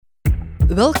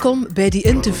Welkom bij The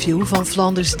Interview van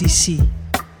Flanders DC.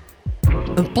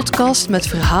 Een podcast met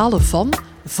verhalen van,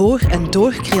 voor en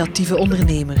door creatieve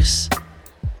ondernemers.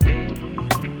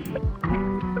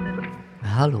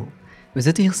 Hallo, we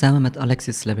zitten hier samen met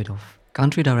Alexis Lebedov,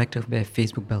 Country Director bij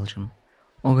Facebook Belgium.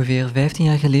 Ongeveer 15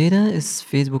 jaar geleden is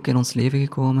Facebook in ons leven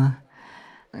gekomen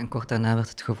en kort daarna werd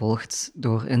het gevolgd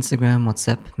door Instagram,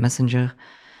 WhatsApp, Messenger.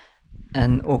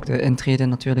 En ook de intrede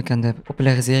natuurlijk en de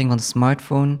popularisering van de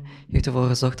smartphone heeft ervoor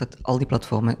gezorgd dat al die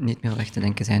platformen niet meer weg te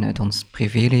denken zijn uit ons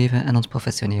privéleven en ons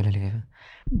professionele leven.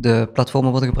 De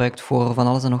platformen worden gebruikt voor van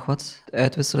alles en nog wat. Het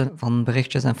uitwisselen van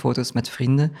berichtjes en foto's met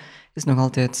vrienden is nog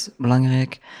altijd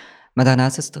belangrijk. Maar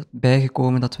daarnaast is er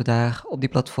bijgekomen dat we daar op die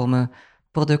platformen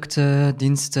producten,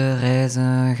 diensten,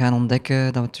 reizen gaan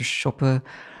ontdekken, dat we dus shoppen,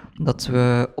 dat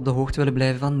we op de hoogte willen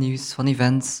blijven van nieuws, van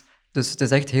events. Dus het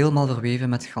is echt helemaal verweven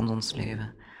met gans ons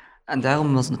leven. En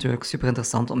daarom was het natuurlijk super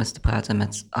interessant om eens te praten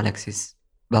met Alexis.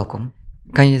 Welkom.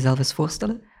 Kan je jezelf eens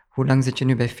voorstellen? Hoe lang zit je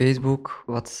nu bij Facebook?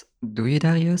 Wat doe je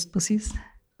daar juist precies?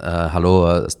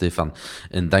 Hallo Stefan,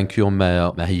 en dank je om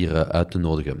mij hier uit te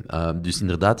nodigen. Dus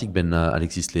inderdaad, ik ben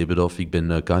Alexis Lebedov, ik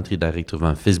ben country director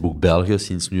van Facebook België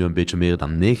sinds nu een beetje meer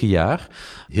dan 9 jaar.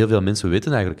 Heel veel mensen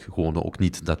weten eigenlijk gewoon ook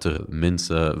niet dat er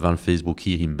mensen van Facebook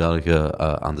hier in België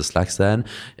aan de slag zijn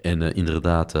en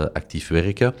inderdaad actief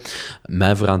werken.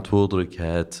 Mijn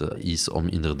verantwoordelijkheid is om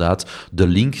inderdaad de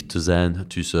link te zijn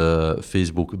tussen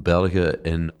Facebook België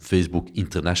en Facebook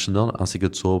International, als ik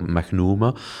het zo mag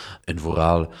noemen. En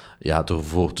vooral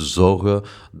ervoor te zorgen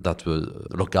dat we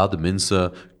lokaal de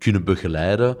mensen kunnen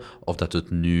begeleiden, of dat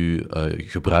het nu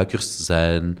gebruikers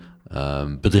zijn,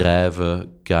 bedrijven,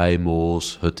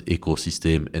 KMO's, het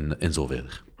ecosysteem en zo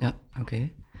verder. Ja, oké.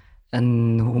 En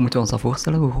hoe moeten we ons dat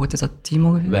voorstellen? Hoe groot is dat team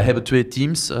ongeveer? Wij hebben 2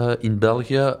 teams in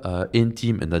België. 1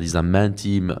 team, en dat is dan mijn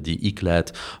team, die ik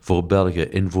leid voor België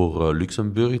en voor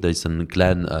Luxemburg. Dat is een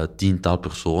klein 10-tal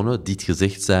personen. Dit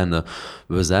gezegd zijn,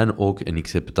 we zijn ook, en ik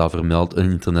heb het al vermeld,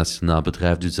 een internationaal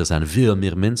bedrijf. Dus er zijn veel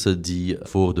meer mensen die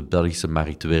voor de Belgische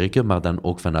markt werken, maar dan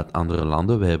ook vanuit andere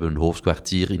landen. We hebben een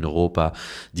hoofdkwartier in Europa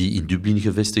die in Dublin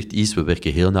gevestigd is. We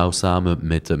werken heel nauw samen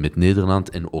met Nederland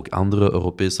en ook andere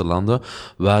Europese landen,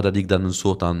 waar dat ik dan een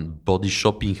soort aan body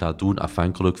shopping ga doen,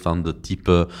 afhankelijk van de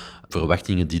type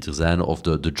verwachtingen die er zijn of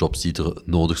de jobs die er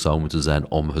nodig zouden moeten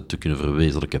zijn om het te kunnen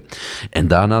verwezenlijken. En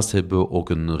daarnaast hebben we ook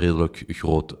een redelijk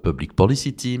groot public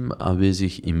policy team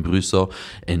aanwezig in Brussel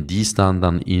en die staan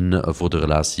dan in voor de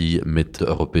relatie met de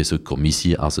Europese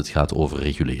Commissie als het gaat over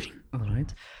regulering.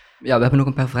 Alright. Ja, we hebben nog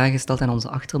een paar vragen gesteld aan onze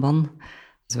achterban.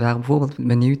 Ze waren bijvoorbeeld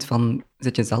benieuwd van,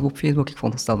 zit je zelf op Facebook? Ik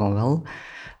veronderstel van wel.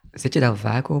 Zit je daar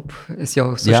vaak op? Is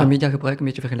jouw social media gebruik een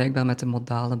beetje vergelijkbaar met de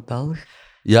modale Belg?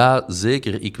 Ja,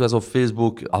 zeker. Ik was op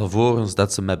Facebook alvorens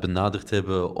dat ze mij benaderd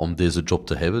hebben om deze job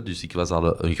te hebben. Dus ik was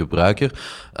al een gebruiker.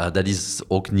 Dat is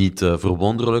ook niet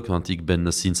verwonderlijk, want ik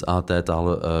ben sinds altijd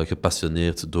al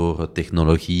gepassioneerd door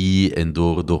technologie en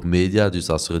door media. Dus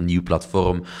als er een nieuw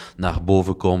platform naar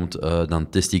boven komt, dan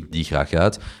test ik die graag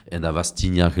uit. En dat was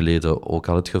 10 jaar geleden ook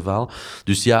al het geval.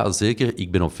 Dus ja, zeker.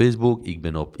 Ik ben op Facebook, ik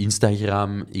ben op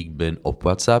Instagram, ik ben op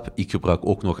WhatsApp. Ik gebruik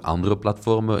ook nog andere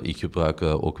platformen. Ik gebruik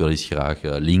ook wel eens graag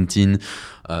LinkedIn.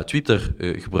 Twitter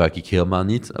gebruik ik helemaal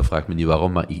niet. Vraag me niet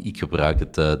waarom, maar ik gebruik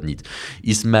het niet.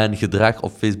 Is mijn gedrag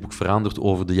op Facebook veranderd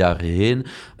over de jaren heen?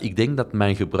 Ik denk dat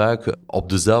mijn gebruik op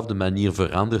dezelfde manier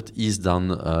veranderd is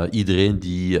dan iedereen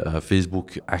die Facebook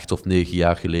 8 of 9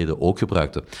 jaar geleden ook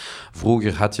gebruikte.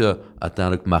 Vroeger had je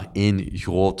uiteindelijk maar 1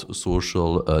 groot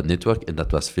social netwerk en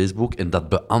dat was Facebook. En dat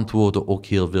beantwoordde ook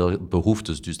heel veel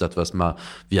behoeftes. Dus dat was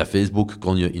maar via Facebook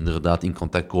kon je inderdaad in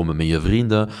contact komen met je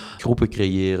vrienden, groepen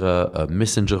creëren,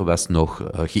 Messenger was nog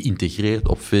geïntegreerd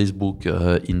op Facebook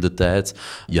in de tijd.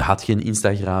 Je had geen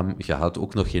Instagram, je had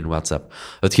ook nog geen WhatsApp.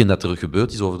 Hetgeen dat er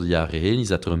gebeurd is over de jaren heen, is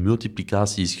dat er een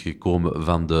multiplicatie is gekomen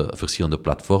van de verschillende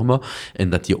platformen en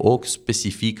dat die ook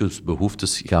specifieke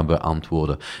behoeftes gaan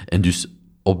beantwoorden. En dus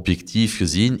objectief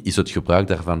gezien is het gebruik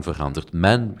daarvan veranderd.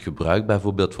 Mijn gebruik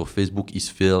bijvoorbeeld voor Facebook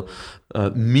is veel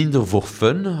minder voor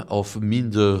fun of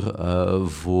minder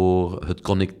voor het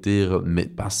connecteren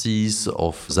met passies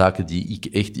of zaken die ik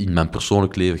echt in mijn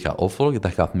persoonlijk leven ga opvolgen.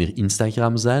 Dat gaat meer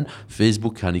Instagram zijn.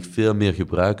 Facebook ga ik veel meer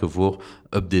gebruiken voor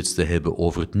updates te hebben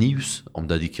over het nieuws,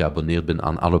 omdat ik geabonneerd ben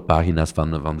aan alle pagina's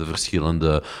van de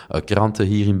verschillende kranten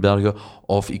hier in België.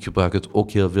 Of ik gebruik het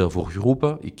ook heel veel voor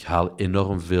groepen. Ik haal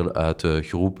enorm veel uit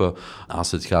groepen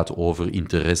als het gaat over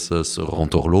interesses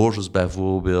rond horloges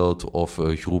bijvoorbeeld, of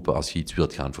groepen als je iets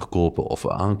wilt gaan verkopen of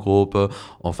aankopen,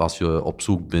 of als je op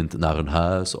zoek bent naar een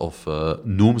huis, of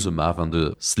noem ze maar, van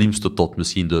de slimste tot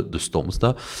misschien de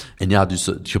stomste. En ja, dus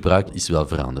het gebruik is wel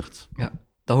veranderd. Ja,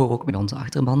 dat horen we ook met onze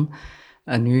achterban.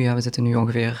 En nu, we zitten nu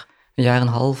ongeveer een jaar en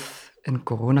een half in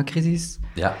coronacrisis.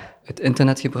 Ja. Het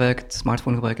internetgebruik, het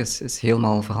smartphonegebruik is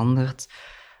helemaal veranderd.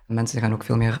 Mensen gaan ook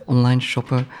veel meer online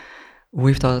shoppen. Hoe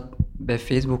heeft dat bij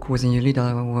Facebook, hoe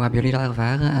hebben jullie dat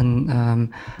ervaren? En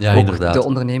Ja, ook inderdaad. de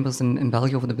ondernemers in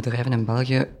België of de bedrijven in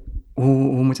België,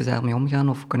 hoe moeten ze daarmee omgaan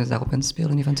of kunnen ze daarop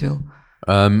inspelen eventueel?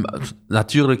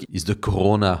 Natuurlijk is de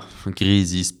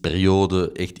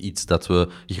coronacrisisπeriode echt iets dat we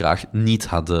graag niet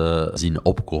hadden zien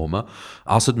opkomen.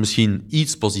 Als het misschien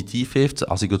iets positief heeft,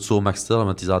 als ik het zo mag stellen,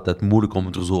 want het is altijd moeilijk om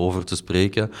er zo over te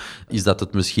spreken, is dat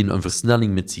het misschien een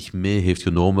versnelling met zich mee heeft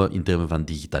genomen in termen van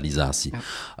digitalisatie. Ja.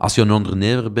 Als je een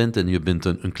ondernemer bent en je bent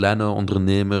een kleine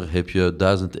ondernemer, heb je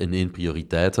 1001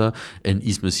 prioriteiten en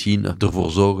is misschien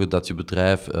ervoor zorgen dat je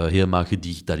bedrijf helemaal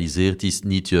gedigitaliseerd is,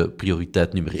 niet je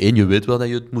prioriteit nummer 1. Je weet wel dat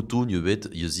je het moet doen,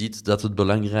 je ziet dat het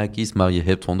belangrijk is, maar je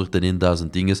hebt 101.000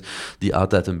 dingen die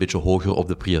altijd een beetje hoger op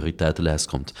de prioriteitenlijst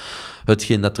komt.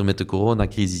 Hetgeen dat er met de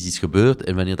coronacrisis is gebeurd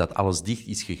en wanneer dat alles dicht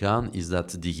is gegaan, is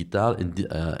dat digitaal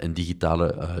en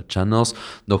digitale channels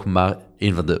nog maar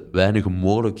een van de weinige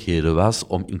mogelijkheden was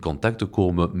om in contact te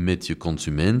komen met je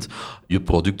consument, je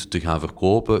producten te gaan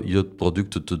verkopen, je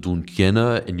producten te doen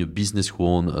kennen en je business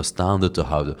gewoon staande te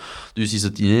houden. Dus is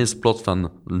het ineens plots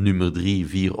van nummer 3,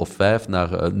 4 of 5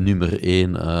 naar nummer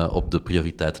 1 op de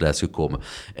prioriteitslijst gekomen.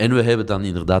 En we hebben dan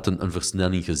inderdaad een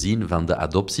versnelling gezien van de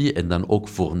adoptie en dan ook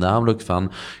voornamelijk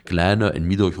van kleine en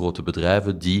middelgrote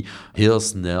bedrijven die heel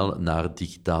snel naar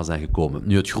digitaal zijn gekomen.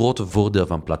 Nu, het grote voordeel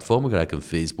van platformen, gelijk een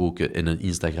Facebook en een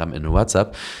Instagram en een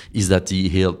WhatsApp, is dat die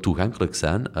heel toegankelijk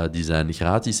zijn. Die zijn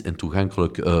gratis en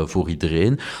toegankelijk voor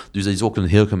iedereen. Dus dat is ook een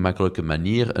heel gemakkelijke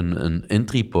manier, een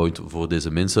entry point voor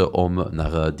deze mensen om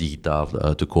naar digitaal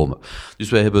te komen. Dus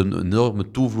wij hebben een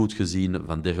enorme toevloed gezien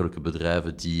van dergelijke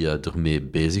bedrijven die ermee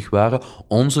bezig waren.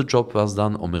 Onze job was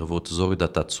dan om ervoor te zorgen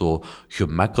dat dat zo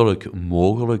gemakkelijk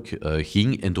mogelijk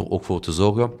ging en er ook voor te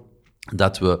zorgen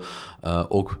dat we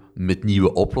ook met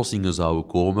nieuwe oplossingen zouden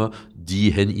komen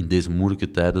die hen in deze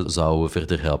moeilijke tijden zouden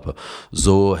verder helpen.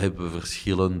 Zo hebben we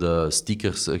verschillende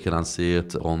stickers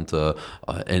gelanceerd rond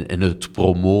en het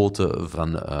promoten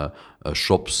van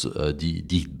shops die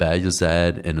dicht bij je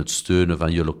zijn en het steunen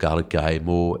van je lokale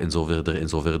KMO en zo verder en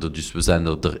zo verder. Dus we zijn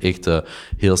er echt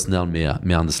heel snel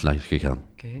mee aan de slag gegaan.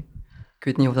 Okay. Ik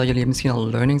weet niet of dat jullie misschien al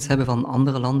learnings hebben van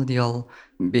andere landen die al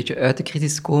een beetje uit de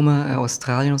crisis komen,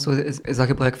 Australië of zo. Is dat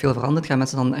gebruik veel veranderd? Gaan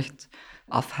mensen dan echt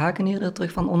afhaken eerder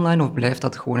terug van online of blijft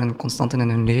dat gewoon een constante in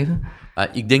hun leven?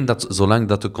 Ik denk dat zolang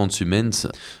dat de consument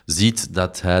ziet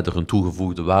dat hij er een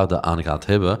toegevoegde waarde aan gaat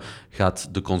hebben,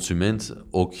 gaat de consument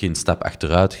ook geen stap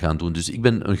achteruit gaan doen. Dus ik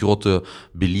ben een grote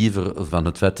believer van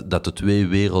het feit dat de twee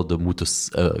werelden moeten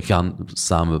gaan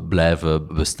samen blijven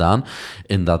bestaan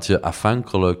en dat je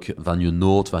afhankelijk van je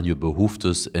nood, van je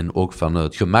behoeftes en ook van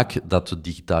het gemak dat het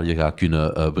digitaal je gaat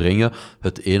kunnen brengen,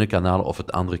 het ene kanaal of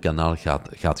het andere kanaal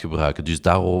gaat gebruiken. Dus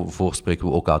daarover spreken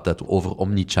we ook altijd over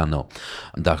omnichannel.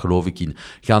 Daar geloof ik in.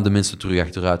 Gaan de mensen terug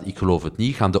achteruit? Ik geloof het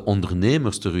niet. Gaan de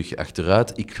ondernemers terug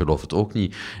achteruit? Ik geloof het ook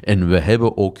niet. En we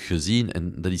hebben ook gezien,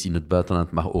 en dat is in het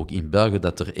buitenland, maar ook in België,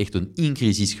 dat er echt een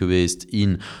increase is geweest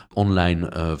in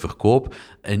online verkoop.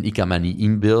 En ik kan me niet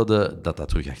inbeelden dat dat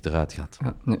terug achteruit gaat.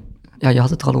 Ja, nee. Ja, je had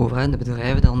het er al over, hè? De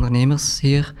bedrijven, de ondernemers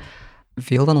hier.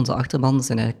 Veel van onze achterban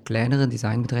zijn eigenlijk kleinere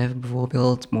designbedrijven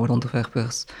bijvoorbeeld,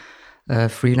 modeontwerpers,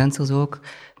 freelancers ook.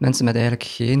 Mensen met eigenlijk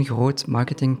geen groot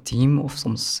marketingteam of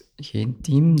soms geen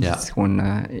team. Dus het is gewoon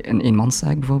een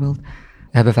eenmanszaak bijvoorbeeld. Die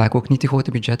hebben vaak ook niet de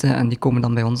grote budgetten en die komen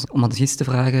dan bij ons om advies te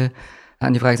vragen.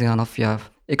 En die vragen zich dan af, ja,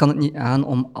 ik kan het niet aan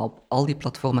om op al die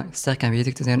platformen sterk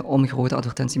aanwezig te zijn om grote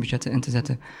advertentiebudgetten in te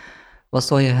zetten. Wat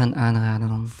zou je hen aanraden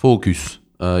dan? Focus.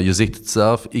 Je zegt het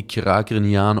zelf, ik raak er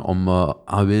niet aan om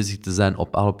aanwezig te zijn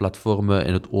op alle platformen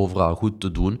en het overal goed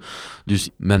te doen. Dus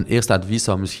mijn eerste advies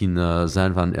zou misschien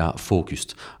zijn van, focus.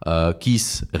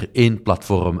 Kies er 1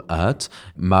 platform uit,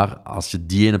 maar als je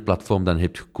die ene platform dan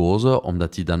hebt gekozen,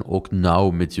 omdat die dan ook nauw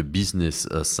met je business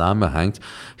samenhangt,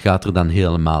 gaat er dan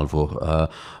helemaal voor.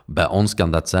 Bij ons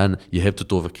kan dat zijn, je hebt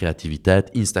het over creativiteit.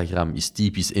 Instagram is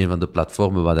typisch een van de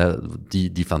platformen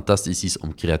die fantastisch is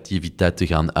om creativiteit te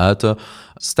gaan uiten.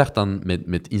 Start dan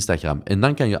met Instagram en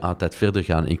dan kan je altijd verder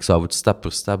gaan. Ik zou het stap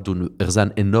per stap doen. Er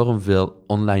zijn enorm veel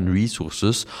online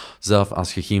resources, zelf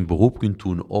als je geen beroep kunt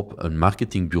doen op een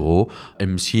marketingbureau,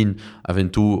 en misschien af en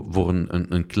toe voor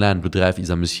een klein bedrijf is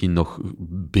dat misschien nog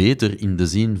beter in de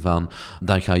zin van,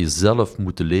 dan ga je zelf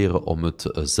moeten leren om het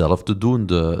zelf te doen.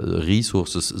 De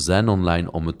resources zijn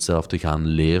online om het zelf te gaan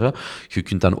leren. Je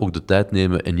kunt dan ook de tijd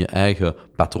nemen en je eigen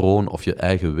patroon of je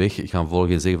eigen weg gaan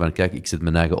volgen en zeggen van, kijk, ik zet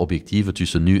mijn eigen objectieven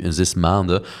tussen nu en 6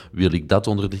 maanden, wil ik dat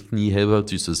onder de knie hebben,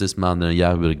 tussen 6 maanden en een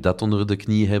jaar wil ik dat onder de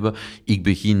knie hebben. Ik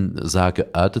begin zaken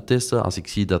uit te testen. Als ik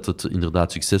zie dat het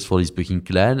inderdaad succesvol is, begin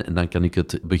klein en dan kan ik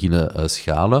het beginnen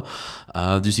schalen.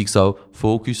 Dus ik zou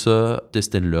focussen,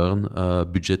 test and learn,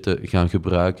 budgetten gaan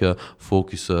gebruiken,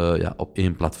 focussen op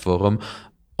één platform.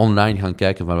 Online gaan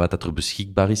kijken van wat er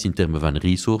beschikbaar is in termen van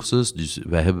resources. Dus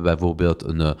wij hebben bijvoorbeeld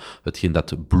hetgeen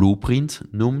dat Blueprint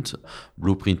noemt.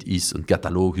 Blueprint is een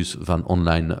catalogus van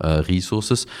online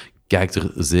resources. Kijk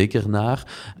er zeker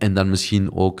naar. En dan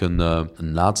misschien ook een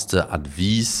laatste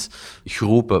advies.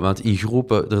 Groepen. Want in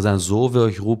groepen, er zijn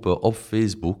zoveel groepen op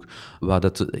Facebook waar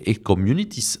dat echt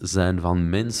communities zijn van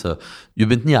mensen. Je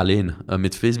bent niet alleen.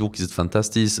 Met Facebook is het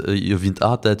fantastisch. Je vindt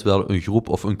altijd wel een groep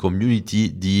of een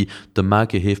community die te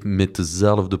maken heeft met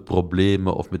dezelfde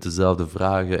problemen of met dezelfde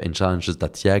vragen en challenges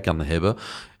dat jij kan hebben.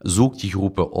 Zoek die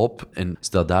groepen op en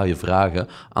stel daar je vragen.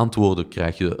 Antwoorden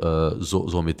krijg je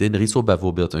zo meteen. Er is zo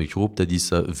bijvoorbeeld een groep, dat is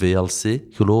VLC,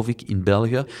 geloof ik, in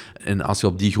België. En als je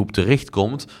op die groep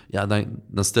terechtkomt, ja,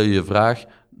 dan stel je je vraag,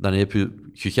 dan heb je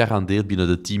gegarandeerd binnen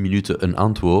de 10 minuten een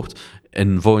antwoord.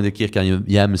 En de volgende keer kan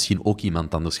jij misschien ook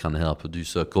iemand anders gaan helpen.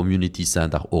 Dus communities zijn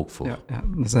daar ook voor. Ja,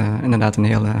 dat is inderdaad een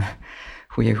heel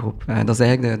goede groep. Dat is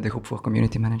eigenlijk de groep voor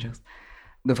community managers.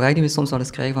 De vraag die we soms wel eens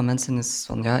krijgen van mensen is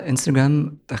van, ja,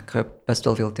 Instagram, daar kruipt best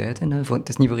wel veel tijd in. Het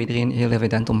is niet voor iedereen heel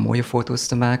evident om mooie foto's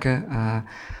te maken,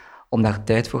 om daar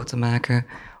tijd voor te maken,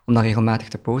 om daar regelmatig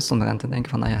te posten, om eraan te denken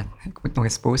van, ik moet nog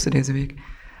eens posten deze week.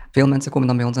 Veel mensen komen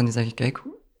dan bij ons en die zeggen, kijk,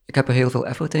 ik heb er heel veel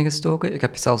effort in gestoken. Ik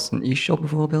heb zelfs een e-shop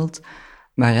bijvoorbeeld,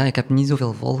 maar ja, ik heb niet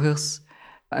zoveel volgers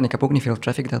en ik heb ook niet veel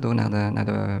traffic daardoor naar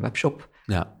de webshop.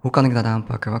 Ja. Hoe kan ik dat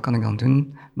aanpakken? Wat kan ik dan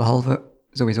doen? Behalve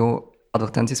sowieso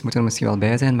advertenties moeten er misschien wel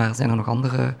bij zijn, maar zijn er nog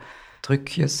andere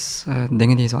trucjes,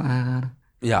 dingen die je zou aanraden?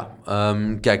 Ja,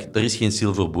 kijk, er is geen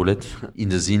silver bullet in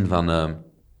de zin van...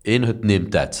 Eén, het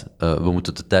neemt tijd. We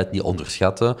moeten de tijd niet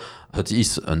onderschatten. Het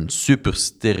is een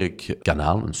supersterk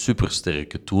kanaal, een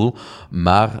supersterke tool,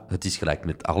 maar het is gelijk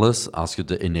met alles. Als je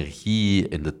de energie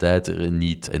en de tijd er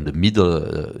niet en de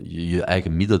middelen, je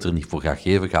eigen middelen er niet voor gaat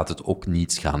geven, gaat het ook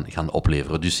niets gaan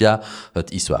opleveren. Dus ja,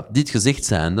 het is waar. Dit gezegd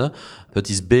zijnde, het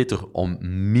is beter om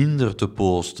minder te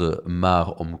posten, maar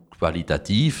om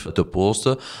kwalitatief te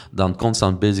posten, dan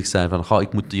constant bezig zijn van,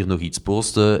 ik moet hier nog iets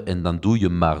posten, en dan doe je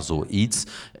maar zoiets.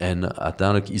 En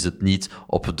uiteindelijk is het niet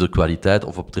op de kwaliteit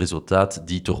of op het resultaat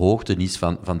die ter hoogte is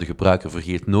van de gebruiker.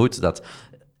 Vergeet nooit dat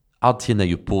hetgeen dat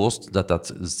je post,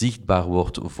 dat zichtbaar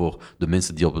wordt voor de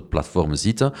mensen die op het platform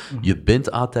zitten. Je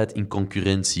bent altijd in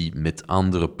concurrentie met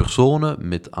andere personen,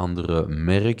 met andere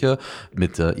merken,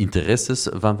 met interesses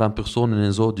van personen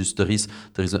en zo. Dus er is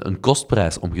een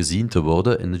kostprijs om gezien te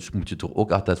worden. En dus moet je er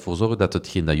ook altijd voor zorgen dat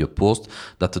hetgeen dat je post,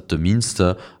 dat het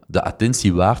tenminste de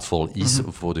attentie waardevol is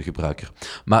voor de gebruiker.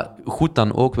 Maar goed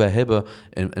dan ook, wij hebben,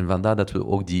 en vandaar dat we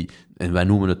ook en wij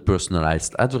noemen het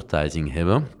personalized advertising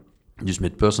hebben. Dus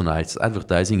met personalized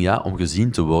advertising, ja, om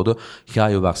gezien te worden, ga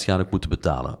je waarschijnlijk moeten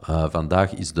betalen.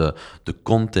 Vandaag is de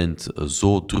content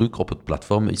zo druk op het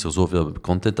platform, is er zoveel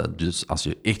content, dus als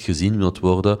je echt gezien wilt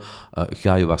worden,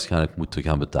 ga je waarschijnlijk moeten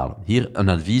gaan betalen. Hier een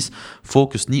advies,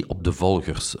 focus niet op de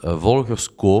volgers.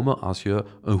 Volgers komen als je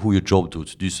een goede job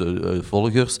doet. Dus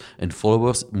volgers en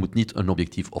followers moet niet een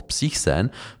objectief op zich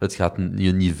zijn. Het gaat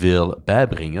je niet veel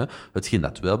bijbrengen. Hetgeen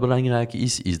dat wel belangrijk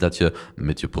is dat je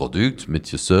met je product, met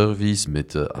je service,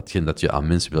 met hetgeen dat je aan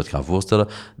mensen wilt gaan voorstellen,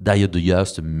 dat je de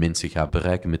juiste mensen gaat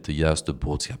bereiken met de juiste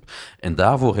boodschap. En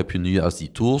daarvoor heb je nu juist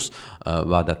die tools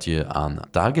waar dat je aan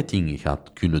targeting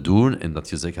gaat kunnen doen en dat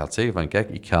je gaat zeggen van kijk,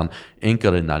 ik ga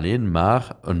enkel en alleen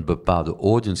maar een bepaalde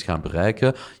audience gaan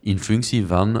bereiken in functie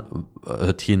van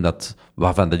hetgeen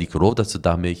waarvan dat ik geloof dat ze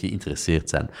daarmee geïnteresseerd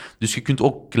zijn. Dus je kunt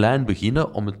ook klein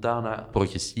beginnen om het daarna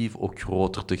progressief ook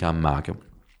groter te gaan maken.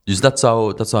 Dus dat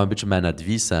zou een beetje mijn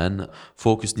advies zijn.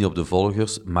 Focus niet op de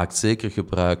volgers. Maak zeker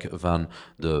gebruik van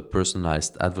de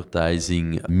personalized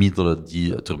advertising middelen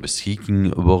die ter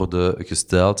beschikking worden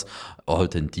gesteld.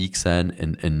 Authentiek zijn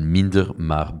en minder,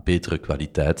 maar betere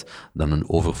kwaliteit dan een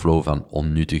overflow van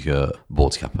onnuttige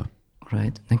boodschappen.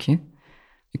 Right, dank je.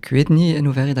 Ik weet niet in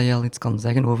hoeverre dat je al iets kan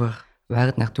zeggen over waar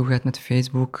het naartoe gaat met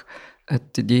Facebook.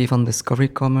 Het idee van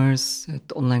discovery commerce,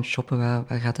 het online shoppen,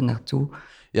 waar gaat het naartoe?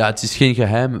 Ja, het is geen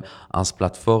geheim. Als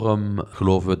platform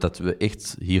geloven we dat we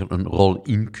echt hier een rol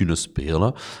in kunnen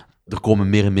spelen. Er komen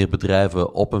meer en meer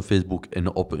bedrijven op een Facebook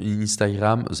en op een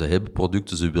Instagram. Ze hebben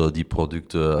producten, ze willen die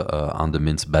producten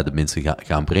bij de mensen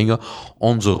gaan brengen.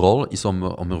 Onze rol is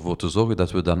om ervoor te zorgen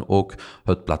dat we dan ook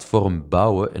het platform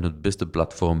bouwen en het beste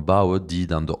platform bouwen die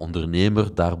dan de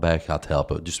ondernemer daarbij gaat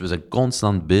helpen. Dus we zijn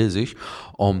constant bezig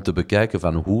om te bekijken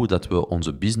van hoe dat we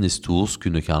onze business tools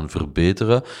kunnen gaan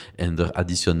verbeteren en er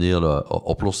additionele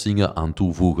oplossingen aan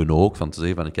toevoegen ook. Van te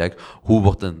zeggen van kijk, hoe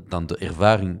wordt dan de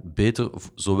ervaring beter,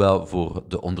 zowel voor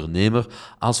de ondernemer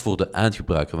als voor de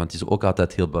eindgebruiker. Want het is ook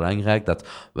altijd heel belangrijk dat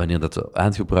wanneer dat de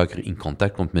eindgebruiker in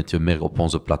contact komt met je merk op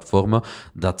onze platformen,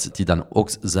 dat die dan ook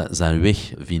zijn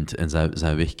weg vindt en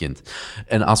zijn weg kent.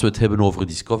 En als we het hebben over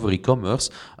Discovery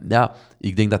Commerce, ja,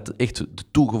 ik denk dat echt de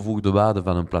toegevoegde waarde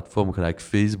van een platform gelijk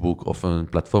Facebook of een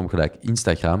platform gelijk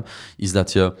Instagram is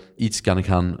dat je iets kan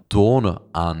gaan tonen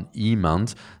aan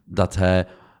iemand dat hij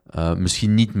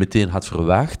misschien niet meteen had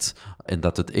verwacht en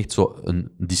dat het echt zo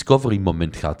een discovery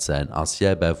moment gaat zijn. Als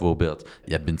jij bijvoorbeeld,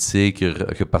 jij bent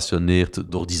zeker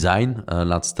gepassioneerd door design,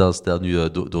 stel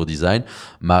nu door design,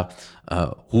 maar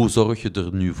hoe zorg je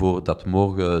er nu voor dat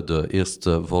morgen de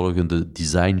eerstvolgende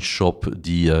designshop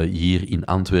die hier in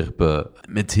Antwerpen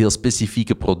met heel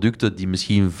specifieke producten die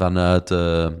misschien vanuit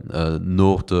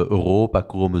Noord-Europa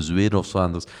komen, Zweden of zo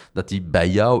anders, dat die bij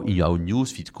jou in jouw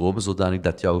newsfeed komen, zodanig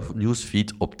dat jouw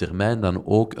newsfeed op termijn dan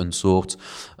ook een soort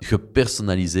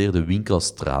gepersonaliseerde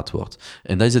winkelstraat wordt.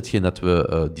 En dat is hetgeen dat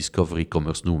we Discovery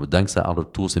Commerce noemen, dankzij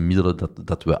alle tools en middelen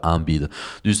dat we aanbieden.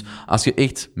 Dus als je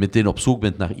echt meteen op zoek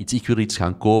bent naar iets, ik wil iets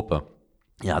gaan kopen,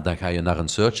 ja, dan ga je naar een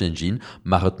search engine.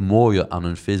 Maar het mooie aan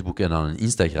een Facebook en aan een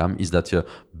Instagram is dat je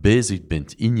bezig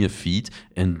bent in je feed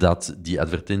en dat die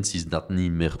advertenties dat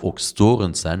niet meer ook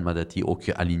storend zijn, maar dat die ook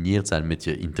gealigneerd zijn met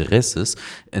je interesses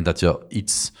en dat je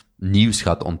iets nieuws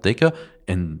gaat ontdekken.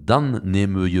 En dan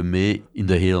nemen we je mee in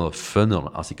de hele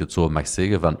funnel, als ik het zo mag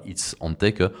zeggen, van iets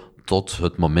ontdekken tot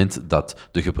het moment dat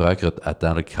de gebruiker het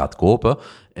uiteindelijk gaat kopen.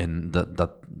 En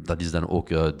dat is dan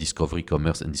ook Discovery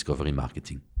Commerce en Discovery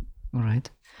Marketing.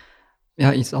 Alright.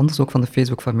 Ja, iets anders ook van de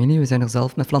Facebook-familie. We zijn er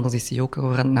zelf met Flanders DC ook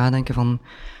over aan het nadenken van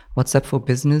WhatsApp for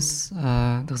Business.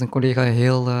 Er is een collega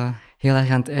heel erg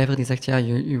aan het ijveren die zegt, ja,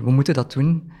 we moeten dat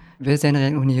doen. Wij zijn er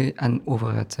eigenlijk nog niet aan over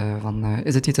uit.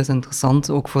 Is het iets dat interessant,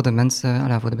 ook voor de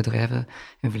mensen, voor de bedrijven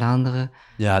in Vlaanderen?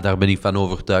 Ja, daar ben ik van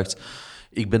overtuigd.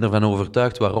 Ik ben ervan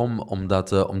overtuigd. Waarom?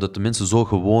 Omdat de mensen zo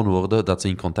gewoon worden dat ze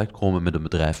in contact komen met een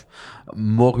bedrijf.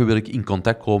 Morgen wil ik in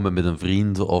contact komen met een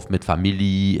vriend of met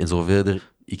familie en zo verder.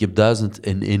 Ik heb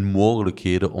 1001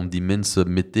 mogelijkheden om die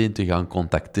mensen meteen te gaan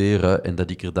contacteren en dat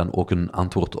ik er dan ook een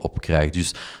antwoord op krijg.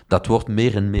 Dus dat wordt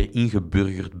meer en meer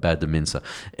ingeburgerd bij de mensen.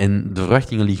 En de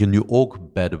verwachtingen liggen nu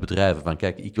ook bij de bedrijven. Van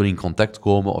kijk, ik wil in contact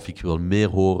komen of ik wil meer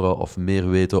horen of meer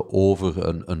weten over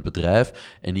een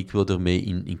bedrijf en ik wil ermee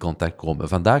in contact komen.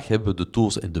 Vandaag hebben we de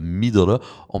tools en de middelen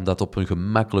om dat op een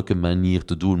gemakkelijke manier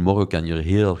te doen. Morgen kan je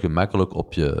heel gemakkelijk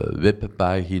op je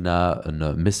webpagina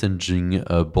een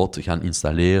messaging-bot gaan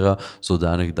installeren,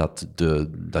 zodanig dat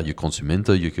je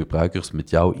consumenten, je gebruikers met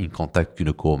jou in contact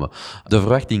kunnen komen. De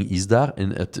verwachting is daar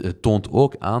en het toont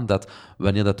ook aan dat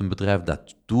wanneer dat een bedrijf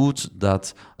dat doet,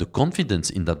 dat de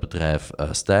confidence in dat bedrijf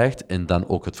stijgt en dan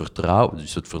ook het vertrouwen,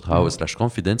 dus het vertrouwen /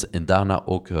 confidence en daarna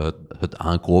ook het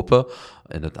aankopen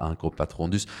en het aankooppatroon.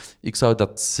 Dus ik zou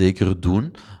dat zeker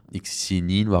doen. Ik zie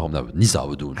niet waarom dat we het niet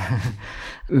zouden doen.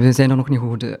 We zijn er nog niet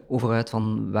goed over uit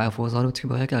van waarvoor zouden we het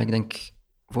gebruiken. Ik denk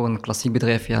voor een klassiek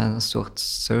bedrijf, ja, een soort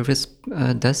service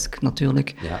desk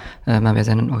natuurlijk. Ja. Maar wij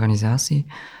zijn een organisatie.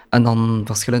 En dan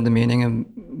verschillende meningen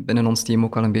binnen ons team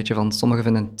ook wel een beetje van. Sommigen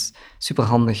vinden het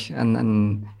superhandig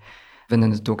en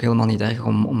vinden het ook helemaal niet erg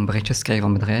om berichtjes te krijgen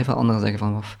van bedrijven. Anderen zeggen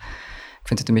van, ik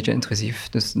vind het een beetje intrusief.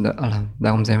 Dus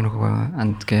daarom zijn we nog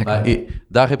aan het kijken. Maar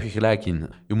daar heb je gelijk in.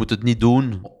 Je moet het niet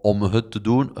doen om het te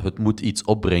doen. Het moet iets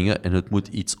opbrengen en het moet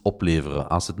iets opleveren.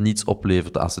 Als het niets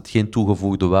oplevert, als het geen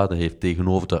toegevoegde waarde heeft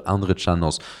tegenover de andere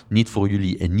channels, niet voor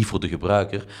jullie en niet voor de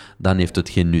gebruiker, dan heeft het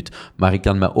geen nut. Maar ik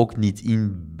kan me ook niet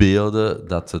inbeelden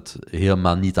dat het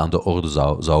helemaal niet aan de orde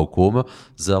zou komen,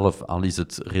 zelf al is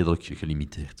het redelijk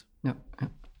gelimiteerd. Ja.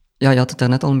 Ja, je had het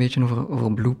daarnet al een beetje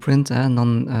over Blueprint, hè, en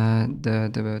dan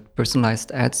de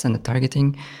personalized ads en de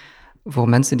targeting. Voor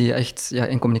mensen die echt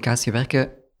in communicatie werken,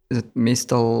 is het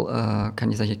meestal, kan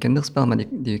je zeggen kinderspel, maar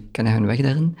die kennen hun weg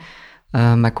daarin.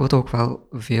 Maar ik hoor ook wel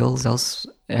veel, zelfs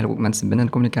eigenlijk ook mensen binnen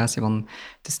de communicatie, van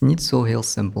het is niet zo heel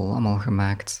simpel allemaal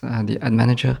gemaakt. Die ad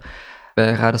manager,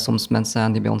 wij raden soms mensen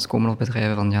aan die bij ons komen of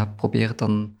bedrijven van probeer het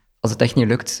dan, als het echt niet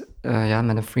lukt,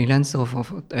 met een freelancer of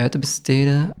het uit te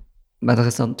besteden. Maar er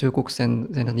is dan natuurlijk ook,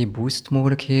 zijn er die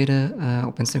boost-mogelijkheden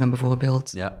op Instagram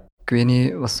bijvoorbeeld? Ja. Ik weet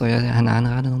niet, wat zou je hen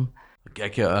aanraden dan?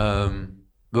 Kijk,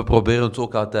 we proberen het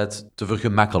ook altijd te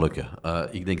vergemakkelijken.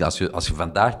 Ik denk, als je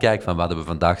vandaag kijkt van waar we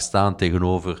vandaag staan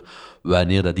tegenover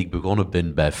wanneer dat ik begonnen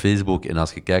ben bij Facebook, en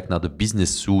als je kijkt naar de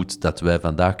business suite dat wij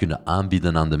vandaag kunnen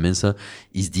aanbieden aan de mensen,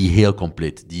 is die heel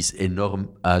compleet. Die is enorm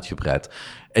uitgebreid.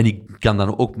 En ik kan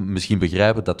dan ook misschien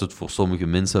begrijpen dat het voor sommige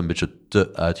mensen een beetje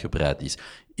te uitgebreid is.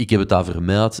 Ik heb het al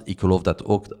vermeld. Ik geloof dat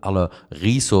ook alle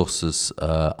resources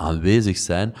aanwezig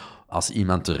zijn. Als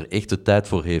iemand er echt de tijd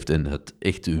voor heeft en het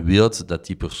echt wil, dat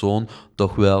die persoon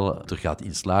toch wel er gaat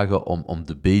in slagen om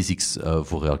de basics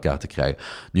voor elkaar te krijgen.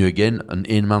 Nu, again, een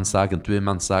eenmanszaak, een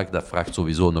tweemanszaak, dat vraagt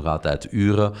sowieso nog altijd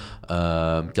uren.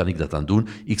 Kan ik dat dan doen?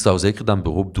 Ik zou zeker dan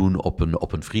beroep doen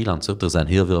op een freelancer. Er zijn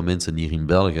heel veel mensen hier in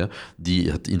België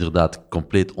die het inderdaad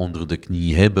compleet onder de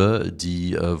knie hebben,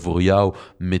 die voor jou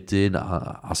meteen,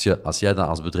 als jij dan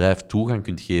als bedrijf toegang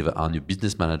kunt geven aan je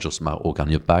business managers, maar ook aan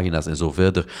je pagina's en zo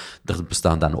verder, er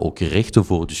bestaan dan ook rechten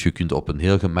voor, dus je kunt op een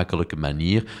heel gemakkelijke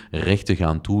manier rechten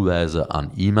gaan toewijzen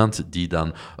aan iemand die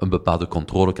dan een bepaalde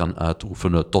controle kan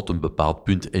uitoefenen tot een bepaald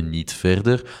punt en niet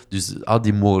verder. Dus al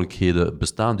die mogelijkheden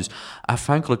bestaan. Dus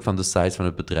afhankelijk van de size van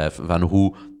het bedrijf, van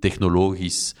hoe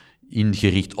technologisch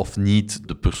ingericht of niet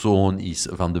de persoon is,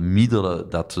 van de middelen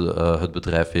dat het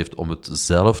bedrijf heeft om het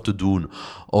zelf te doen,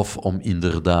 of om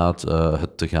inderdaad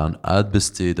het te gaan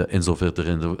uitbesteden en zo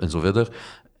verder en zo verder.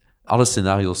 Alle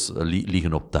scenario's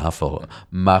liggen op tafel.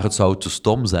 Maar het zou te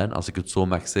stom zijn, als ik het zo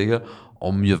mag zeggen,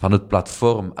 om je van het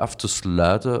platform af te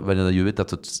sluiten, wanneer je weet dat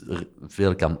het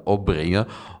veel kan opbrengen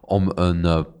om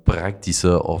een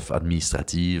praktische of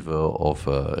administratieve of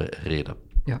reden.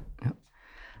 Ja.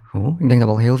 Goed. Ik denk dat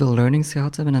we al heel veel learnings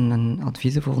gehad hebben en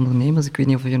adviezen voor ondernemers. Ik weet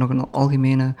niet of je nog een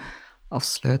algemene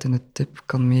afsluitende tip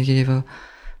kan meegeven.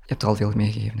 Je hebt er al veel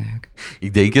meegegeven eigenlijk.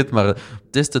 Ik denk het, maar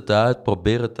test het uit,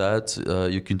 probeer het uit.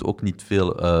 Je kunt ook niet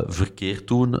veel verkeerd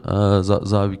doen,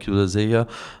 zou ik willen zeggen.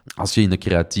 Als je in de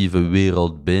creatieve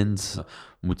wereld bent,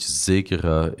 moet je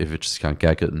zeker eventjes gaan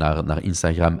kijken naar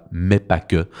Instagram, mais pas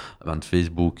que. Want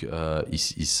Facebook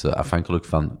is afhankelijk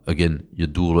van, again,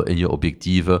 je doelen en je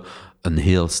objectieven, een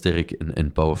heel sterk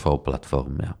en powerful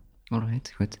platform. Ja.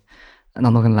 Alright, goed. En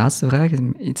dan nog een laatste vraag,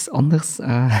 iets anders.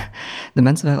 De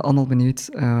mensen waren allemaal benieuwd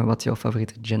wat jouw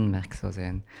favoriete ginmerk zou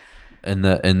zijn.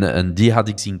 En die had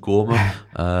ik zien komen.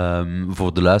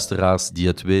 Voor de luisteraars die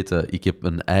het weten, ik heb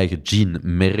een eigen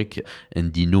gin-merk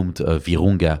en die noemt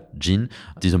Virunga Gin.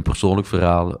 Het is een persoonlijk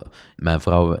verhaal. Mijn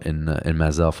vrouw en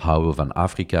mijzelf houden van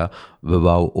Afrika. We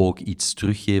wouden ook iets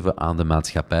teruggeven aan de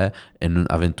maatschappij en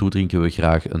af en toe drinken we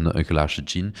graag een glaasje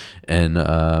gin. En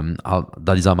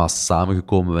dat is allemaal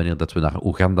samengekomen wanneer dat we naar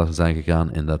Oeganda zijn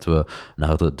gegaan en dat we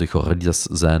naar de gorillas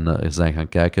zijn gaan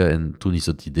kijken. En toen is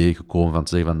het idee gekomen van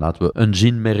te zeggen van laten we een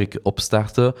ginmerk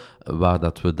opstarten waar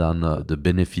dat we dan de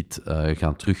benefit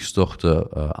gaan terugstorten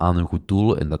aan een goed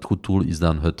doel. En dat goed doel is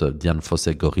dan het Dian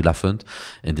Fossey Gorilla Fund.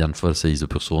 En Dian Fossey is de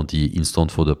persoon die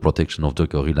instond voor de protection of the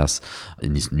gorillas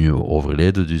en is nu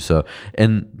overleden. Dus,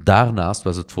 en daarnaast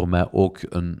was het voor mij ook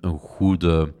een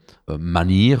goede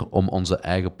manier om onze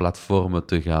eigen platformen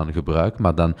te gaan gebruiken,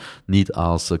 maar dan niet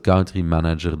als country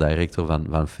manager, director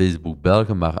van Facebook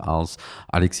België, maar als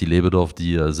Alexis Lebedov,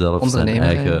 die zelf zijn eigen...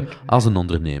 Eigenlijk. Als een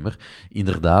ondernemer,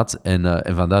 inderdaad.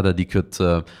 En vandaar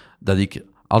dat ik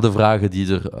al de vragen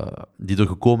die er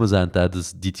gekomen zijn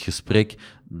tijdens dit gesprek,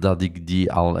 dat ik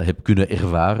die al heb kunnen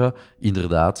ervaren.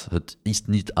 Inderdaad, het is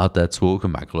niet altijd zo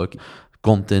gemakkelijk.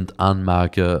 Content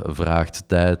aanmaken vraagt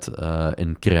tijd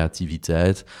en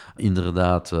creativiteit.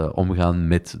 Inderdaad, omgaan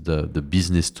met de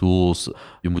business tools.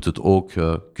 Je moet het ook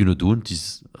kunnen doen. Het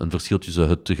is een verschil tussen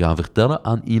het te gaan vertellen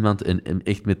aan iemand en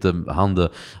echt met de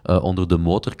handen onder de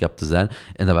motorkap te zijn.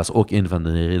 En dat was ook een van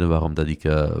de redenen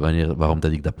waarom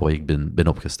ik dat project ben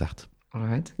opgestart.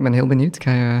 Alright, ik ben heel benieuwd. Ik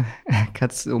ga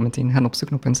het zo meteen gaan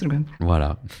opzoeken op Instagram.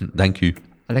 Voilà, dank u.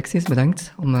 Alexis,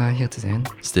 bedankt om hier te zijn.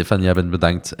 Stefan, jij bent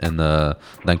bedankt en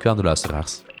dank u aan de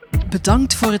luisteraars.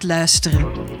 Bedankt voor het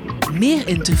luisteren. Meer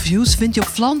interviews vind je op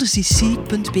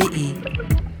flandersdc.be.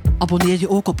 Abonneer je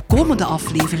ook op komende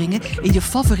afleveringen in je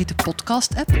favoriete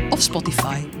podcast-app of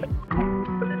Spotify.